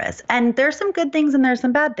customer service. And there's some good things and there's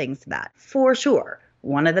some bad things to that, for sure.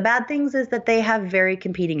 One of the bad things is that they have very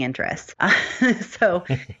competing interests. So,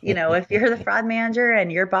 if you're the fraud manager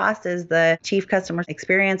and your boss is the chief customer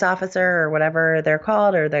experience officer or whatever they're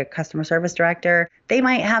called, or the customer service director, they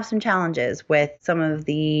might have some challenges with some of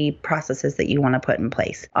the processes that you want to put in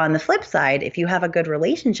place. On the flip side, if you have a good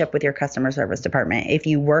relationship with your customer service department, if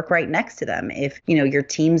you work right next to them, if, your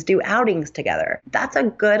teams do outings together, that's a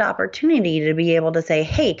good opportunity to be able to say,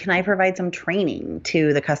 hey, can I provide some training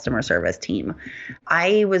to the customer service team?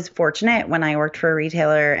 I was fortunate when I worked for a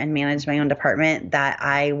retailer and managed my own department that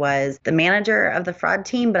I was the manager of the fraud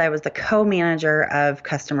team, but I was the co-manager of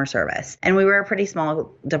customer service. And we were a pretty small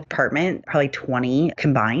department, probably 20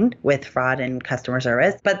 combined with fraud and customer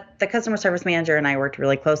service. But the customer service manager and I worked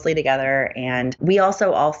really closely together, and we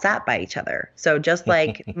also all sat by each other. So just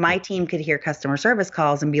like my team could hear customer service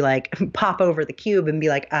calls and be like, pop over the cube and be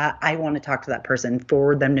like, I want to talk to that person,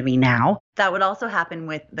 forward them to me now. That would also happen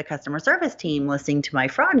with the customer service team listening to my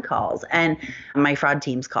fraud calls and my fraud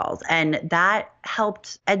team's calls. And that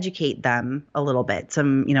helped educate them a little bit,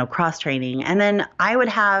 some, cross training. And then I would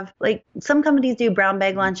have, like, some companies do brown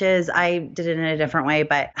bag lunches. I did it in a different way,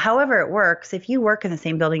 but however it works, if you work in the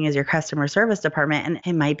same building as your customer service department, and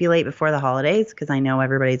it might be late before the holidays, because I know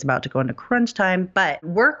everybody's about to go into crunch time, but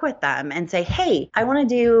work with them and say, hey, I want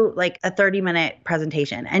to do like a 30-minute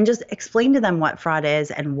presentation, and just explain to them what fraud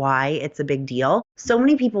is and why it's a big deal. So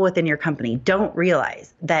many people within your company don't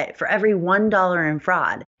realize that for every $1 in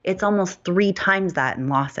fraud, it's almost 3 times that in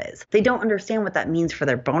losses. They don't understand what that means for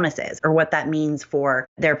their bonuses, or what that means for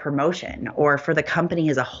their promotion, or for the company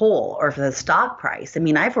as a whole, or for the stock price. I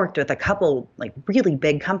mean, I've worked with a couple like really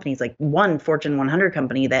big companies, like one Fortune 100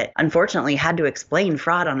 company that unfortunately had to explain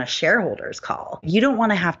fraud on a shareholders call. You don't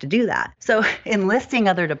want to have to do that. So enlisting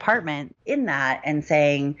other departments in that and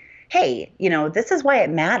saying, hey, this is why it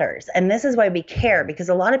matters. And this is why we care, because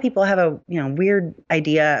a lot of people have a, weird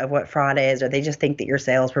idea of what fraud is, or they just think that you're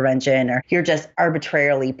sales prevention, or you're just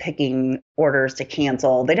arbitrarily picking orders to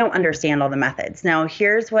cancel. They don't understand all the methods. Now,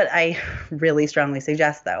 here's what I really strongly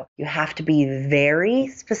suggest, though. You have to be very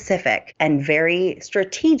specific and very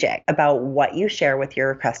strategic about what you share with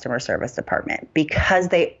your customer service department, because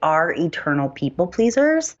they are eternal people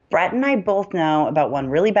pleasers. Brett and I both know about one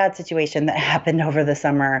really bad situation that happened over the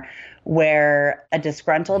summer, where a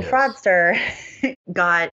disgruntled fraudster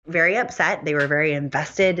got very upset. They were very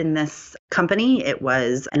invested in this company. It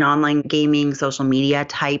was an online gaming, social media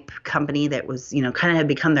type company that was, kind of had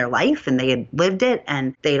become their life, and they had lived it.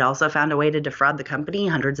 And they'd also found a way to defraud the company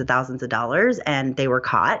hundreds of thousands of dollars, and they were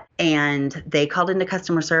caught. And they called into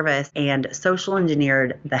customer service and social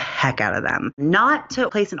engineered the heck out of them. Not to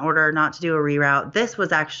place an order, not to do a reroute. This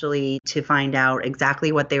was actually to find out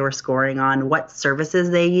exactly what they were scoring on, what services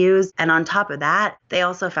they used. And on top of that, they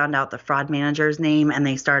also found out the fraud manager's name, and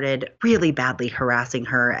they started really badly harassing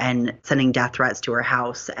her and sending death threats to her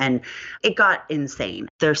house. And it got insane.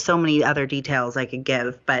 There's so many other details I could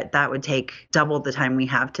give, but that would take double the time we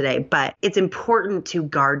have today. But it's important to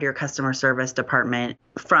guard your customer service department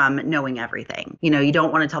from knowing everything. You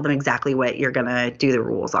don't want to tell them exactly what you're going to do the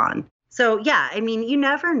rules on. So yeah, I mean, you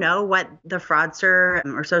never know what the fraudster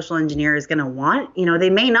or social engineer is going to want. They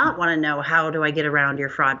may not want to know, how do I get around your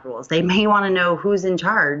fraud rules? They may want to know who's in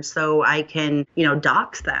charge so I can,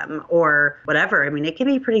 dox them or whatever. I mean, it can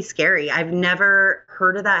be pretty scary. I've never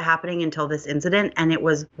heard of that happening until this incident, and it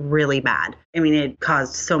was really bad. I mean, it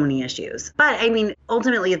caused so many issues. But I mean,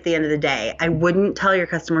 ultimately, at the end of the day, I wouldn't tell your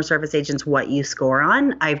customer service agents what you score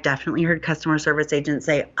on. I've definitely heard customer service agents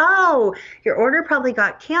say, oh, your order probably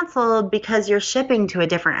got canceled because you're shipping to a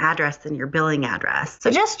different address than your billing address. So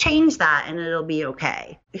just change that and it'll be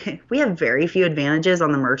okay. We have very few advantages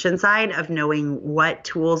on the merchant side of knowing what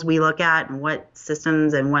tools we look at and what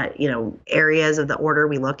systems and what, areas of the order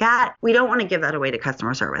we look at. We don't want to give that away to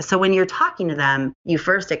customer service. So when you're talking to them, you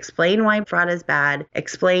first explain why fraud is bad,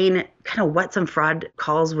 explain kind of what some fraud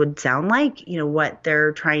calls would sound like, what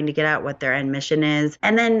they're trying to get at, what their end mission is,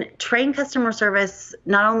 and then train customer service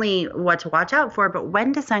not only what to watch out for, but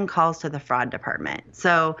when to send calls to the fraud department.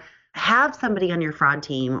 So have somebody on your fraud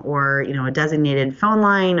team, or, a designated phone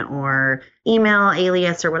line or email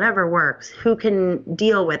alias or whatever works, who can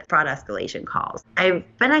deal with fraud escalation calls. I've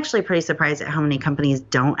been actually pretty surprised at how many companies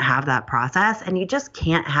don't have that process, and you just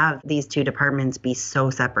can't have these two departments be so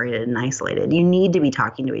separated and isolated. You need to be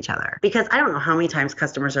talking to each other, because I don't know how many times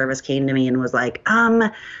customer service came to me and was like,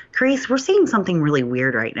 Carice, we're seeing something really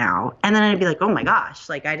weird right now. And then I'd be like, oh my gosh,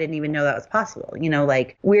 like I didn't even know that was possible.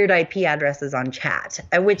 Like weird IP addresses on chat,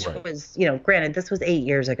 which was, granted, this was 8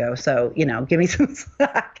 years ago. So, give me some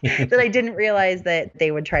slack that I didn't realize that they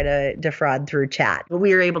would try to defraud through chat. But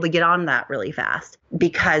we were able to get on that really fast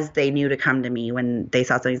because they knew to come to me when they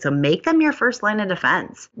saw something. So make them your first line of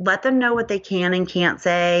defense. Let them know what they can and can't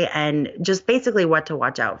say, and just basically what to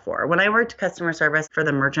watch out for. When I worked customer service for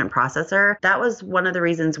the merchant processor, that was one of the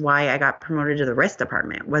reasons why I got promoted to the risk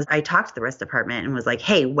department. Was I talked to the risk department and was like,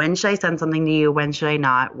 hey, when should I send something to you? When should I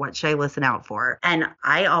not? What should I listen out for? And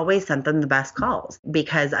I always sent them the best calls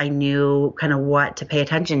because I knew kind of what to pay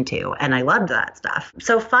attention to. And I loved that stuff.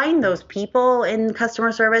 So find those people in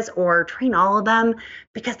customer service, or train all of them,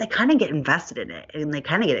 because they kind of get invested in it and they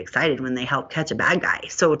kind of get excited when they help catch a bad guy.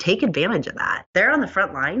 So take advantage of that. They're on the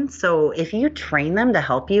front line. So if you train them to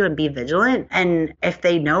help you and be vigilant, and if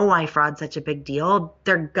they know why fraud's such a big deal,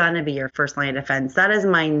 they're going to be your first line of defense. That is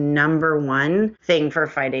my number one thing for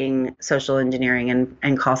fighting social engineering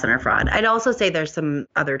and call center fraud. I'd also say there's some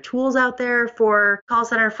other tools out there for call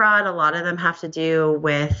center fraud. A lot of them have to do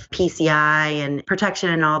with PCI and protection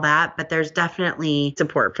and all that, but there's definitely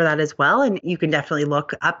support for that as well. And you can definitely definitely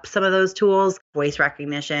look up some of those tools. Voice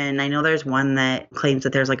recognition. I know there's one that claims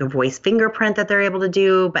that there's like a voice fingerprint that they're able to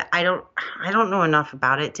do, but I don't know enough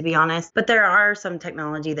about it, to be honest. But there are some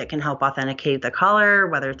technology that can help authenticate the caller,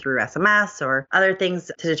 whether through SMS or other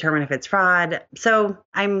things, to determine if it's fraud. So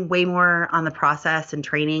I'm way more on the process and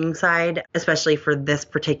training side, especially for this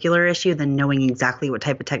particular issue, than knowing exactly what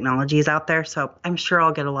type of technology is out there. So I'm sure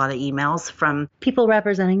I'll get a lot of emails from people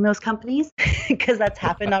representing those companies because that's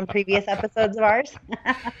happened on previous episodes of ours.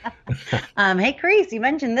 Hey, Chris, you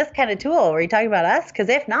mentioned this kind of tool. Were you talking about us? Because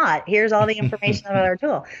if not, here's all the information about our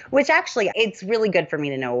tool, which actually it's really good for me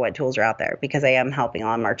to know what tools are out there because I am helping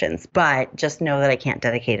all merchants, but just know that I can't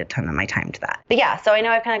dedicate a ton of my time to that. But yeah, so I know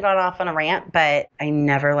I've kind of gone off on a rant, but I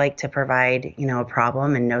never like to provide, a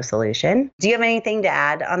problem and no solution. Do you have anything to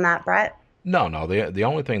add on that, Brett? No. The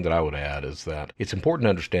only thing that I would add is that it's important to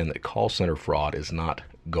understand that call center fraud is not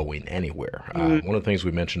going anywhere. One of the things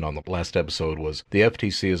we mentioned on the last episode was the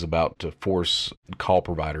FTC is about to force call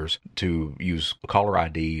providers to use caller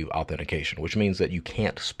ID authentication, which means that you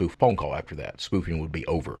can't spoof phone call after that. Spoofing would be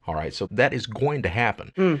over. All right. So that is going to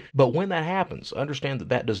happen. But when that happens, understand that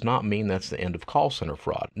that does not mean that's the end of call center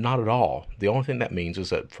fraud. Not at all. The only thing that means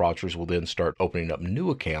is that fraudsters will then start opening up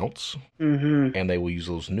new accounts and they will use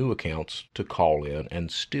those new accounts to call in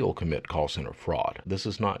and still commit call center fraud. This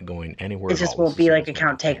is not going anywhere. It just won't be like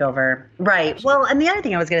account takeover. Right. Absolutely. Well, and the other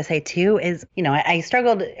thing I was going to say too is, I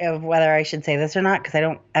struggled of whether I should say this or not, because I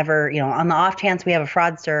don't ever, on the off chance we have a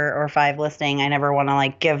fraudster or 5 listing, I never want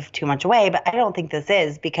to give too much away, but I don't think this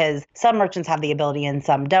is, because some merchants have the ability and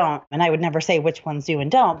some don't. And I would never say which ones do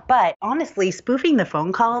and don't. But honestly, spoofing the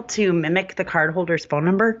phone call to mimic the cardholder's phone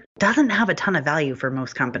number doesn't have a ton of value for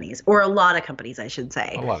most companies, or a lot of companies, I should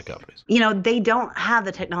say. A lot of companies. They don't have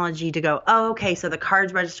the technology to go, oh, okay, so the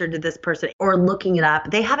card's registered to this person, or looking it up.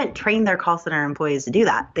 They haven't trained their call center employees to do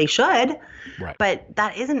that. They should, right, but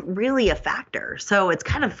that isn't really a factor. So it's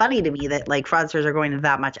kind of funny to me that fraudsters are going to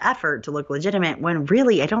that much effort to look legitimate when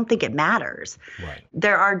really I don't think it matters. Right.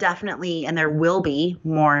 There are definitely, and there will be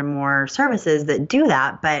more and more services that do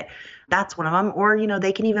that, but that's one of them. Or,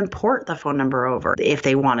 they can even port the phone number over if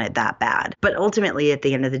they want it that bad. But ultimately, at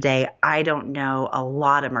the end of the day, I don't know a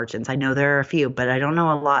lot of merchants. I know there are a few, but I don't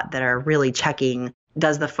know a lot that are really checking,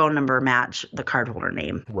 does the phone number match the cardholder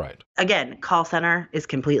name? Right. Again, call center is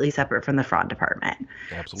completely separate from the fraud department.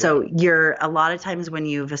 Absolutely. So a lot of times when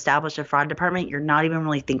you've established a fraud department, you're not even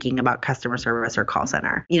really thinking about customer service or call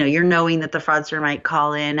center. You're knowing that the fraudster might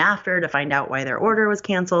call in after to find out why their order was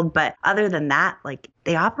canceled. But other than that,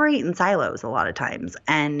 they operate in silos a lot of times.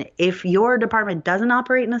 And if your department doesn't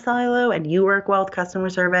operate in a silo and you work well with customer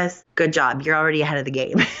service, good job. You're already ahead of the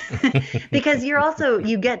game. Because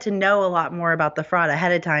you get to know a lot more about the fraud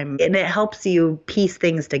ahead of time, and it helps you piece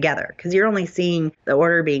things together because you're only seeing the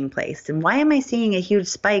order being placed. And why am I seeing a huge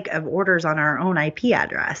spike of orders on our own IP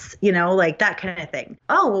address? That kind of thing.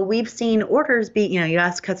 Oh, well, we've seen orders you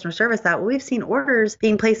asked customer service that. Well, we've seen orders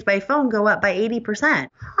being placed by phone go up by 80%.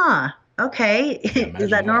 Huh. Okay.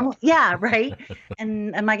 Is that normal? Yeah, right.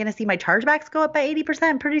 And am I going to see my chargebacks go up by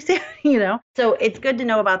 80% pretty soon? So it's good to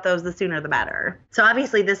know about those. The sooner the better. So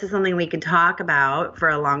obviously this is something we could talk about for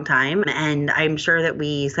a long time. And I'm sure that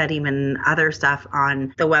we said even other stuff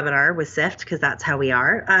on the webinar with SIFT, because that's how we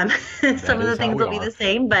are. Some of the things will be the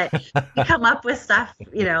same, but we come up with stuff,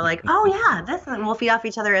 oh yeah, this, and we'll feed off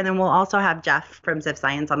each other. And then we'll also have Jeff from SIFT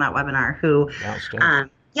Science on that webinar who,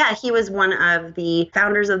 yeah, he was one of the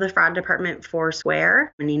founders of the fraud department for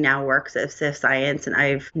Square, and he now works at SIFT Science, and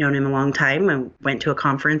I've known him a long time. I went to a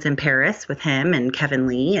conference in Paris with him and Kevin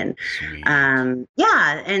Lee, and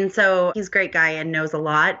and so he's a great guy and knows a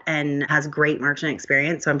lot and has great merchant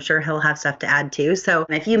experience, so I'm sure he'll have stuff to add too. So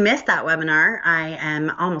if you missed that webinar, I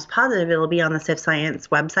am almost positive it'll be on the SIFT Science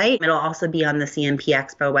website. It'll also be on the CMP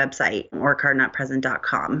Expo website or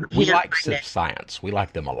cardnotpresent.com. We like SIFT Science. We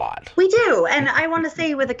like them a lot. We do, and I want to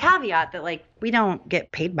say with a caveat that we don't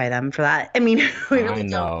get paid by them for that. I mean, we really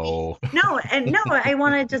don't. No, I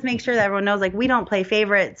want to just make sure that everyone knows, we don't play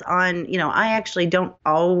favorites on, I actually don't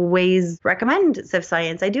always recommend SIFT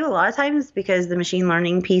Science. I do a lot of times because the machine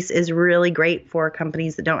learning piece is really great for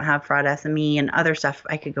companies that don't have fraud SME and other stuff.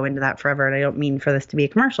 I could go into that forever, and I don't mean for this to be a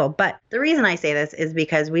commercial, but the reason I say this is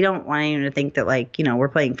because we don't want anyone to think that we're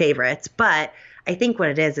playing favorites, but I think what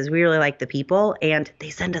it is we really like the people, and they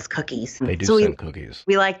send us cookies. They do send cookies.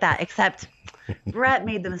 We like that, except Brett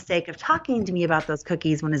made the mistake of talking to me about those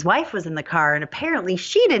cookies when his wife was in the car, and apparently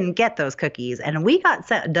she didn't get those cookies, and we got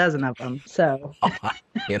sent a dozen of them. So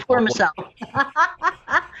poor Michelle.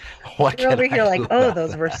 We're over here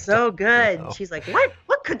those were so good. She's like,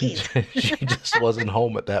 what cookies. She just wasn't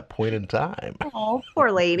home at that point in time. Oh,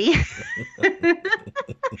 poor lady.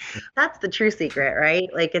 That's the true secret, right?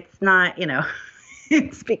 Like, it's not,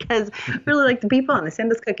 it's because we really like the people and they send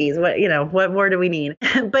us cookies. What more do we need?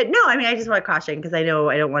 But no, I mean, I just want to caution because I know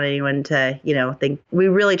I don't want anyone to, think we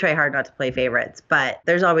really try hard not to play favorites, but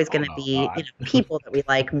there's always going to be people that we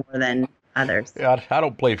like more than others. Yeah, I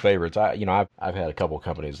don't play favorites. I've had a couple of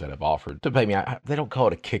companies that have offered to pay me. They don't call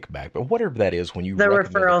it a kickback, but whatever that is when you the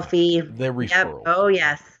referral fee. The referral. Yep. Oh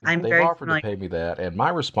yes, They've offered to pay me that, and my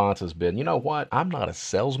response has been, you know what? I'm not a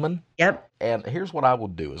salesman. Yep. And here's what I will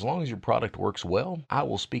do. As long as your product works well, I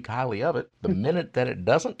will speak highly of it. The minute that it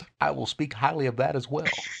doesn't, I will speak highly of that as well.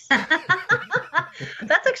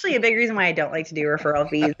 That's actually a big reason why I don't like to do referral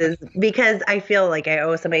fees is because I feel like I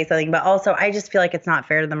owe somebody something, but also I just feel like it's not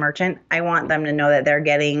fair to the merchant. I want them to know that they're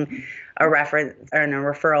getting a reference or a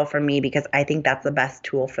referral from me because I think that's the best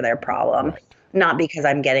tool for their problem. Right. Not because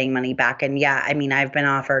I'm getting money back. And yeah, I mean, I've been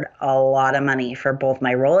offered a lot of money for both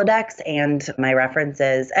my Rolodex and my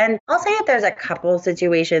references. And I'll say that there's a couple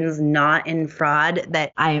situations not in fraud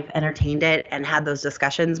that I've entertained it and had those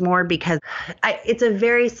discussions more because it's a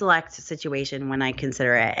very select situation when I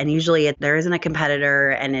consider it. And usually there isn't a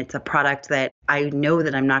competitor and it's a product that I know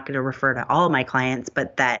that I'm not going to refer to all my clients,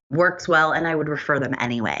 but that works well and I would refer them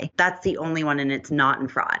anyway. That's the only one and it's not in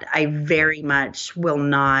fraud. I very much will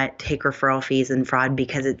not take referral fees in fraud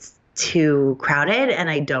because it's too crowded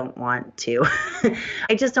and I don't want to.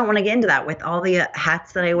 I just don't want to get into that with all the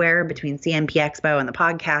hats that I wear between CMP Expo and the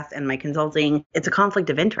podcast and my consulting. It's a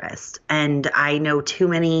conflict of interest. And I know too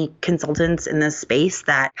many consultants in this space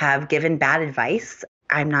that have given bad advice.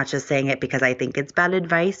 I'm not just saying it because I think it's bad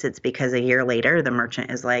advice. It's because a year later, the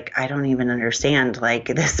merchant is like, I don't even understand. Like,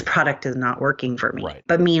 this product is not working for me. Right.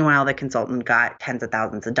 But meanwhile, the consultant got tens of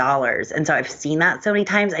thousands of dollars. And so I've seen that so many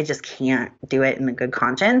times, I just can't do it in a good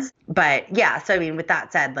conscience. But yeah, so I mean, with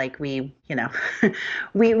that said, like we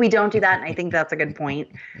don't do that. And I think that's a good point.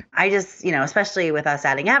 I just, especially with us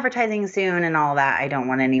adding advertising soon and all that, I don't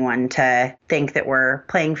want anyone to think that we're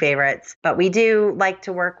playing favorites. But we do like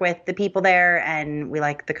to work with the people there and we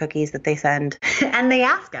like the cookies that they send and they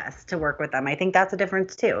ask us to work with them. I think that's a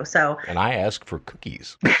difference too. So, and I ask for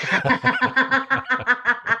cookies.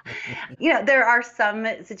 There are some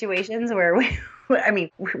situations where we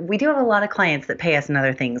do have a lot of clients that pay us in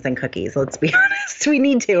other things than cookies. Let's be honest. We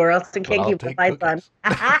need to, or else we can't keep the lights on.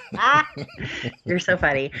 You're so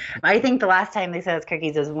funny. I think the last time they sent us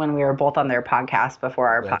cookies is when we were both on their podcast before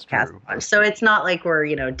our podcast launched. So it's not like we're,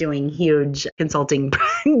 doing huge consulting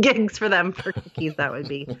gigs for them for cookies. That would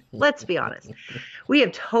be, let's be honest. We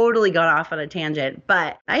have totally gone off on a tangent,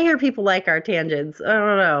 but I hear people like our tangents. I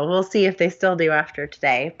don't know. We'll see if they still do after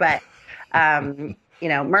today. But,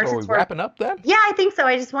 merchants. So are we wrapping up then? Yeah, I think so.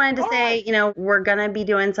 I just wanted to say, we're going to be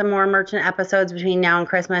doing some more merchant episodes between now and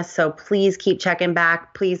Christmas. So please keep checking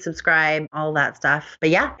back. Please subscribe, all that stuff. But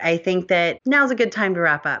yeah, I think that now's a good time to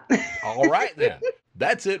wrap up. All right, then.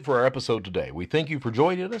 That's it for our episode today. We thank you for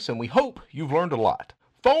joining us and we hope you've learned a lot.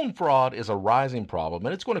 Phone fraud is a rising problem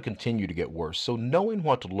and it's going to continue to get worse, so knowing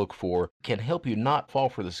what to look for can help you not fall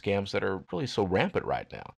for the scams that are really so rampant right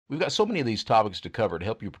now. We've got so many of these topics to cover to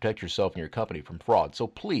help you protect yourself and your company from fraud, so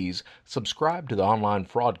please subscribe to the Online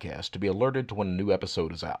Fraudcast to be alerted to when a new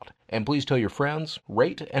episode is out. And please tell your friends,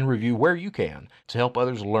 rate and review where you can to help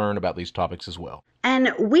others learn about these topics as well.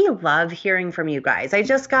 And we love hearing from you guys. I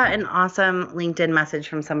just got an awesome LinkedIn message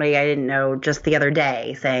from somebody I didn't know just the other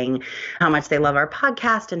day saying how much they love our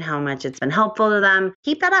podcast and how much it's been helpful to them.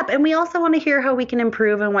 Keep that up. And we also want to hear how we can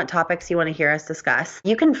improve and what topics you want to hear us discuss.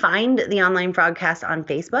 You can find the Online Fraudcast on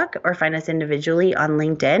Facebook or find us individually on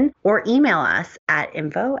LinkedIn or email us at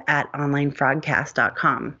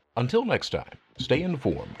info@onlinefraudcast.com. Until next time, stay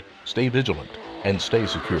informed, stay vigilant, and stay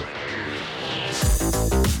secure.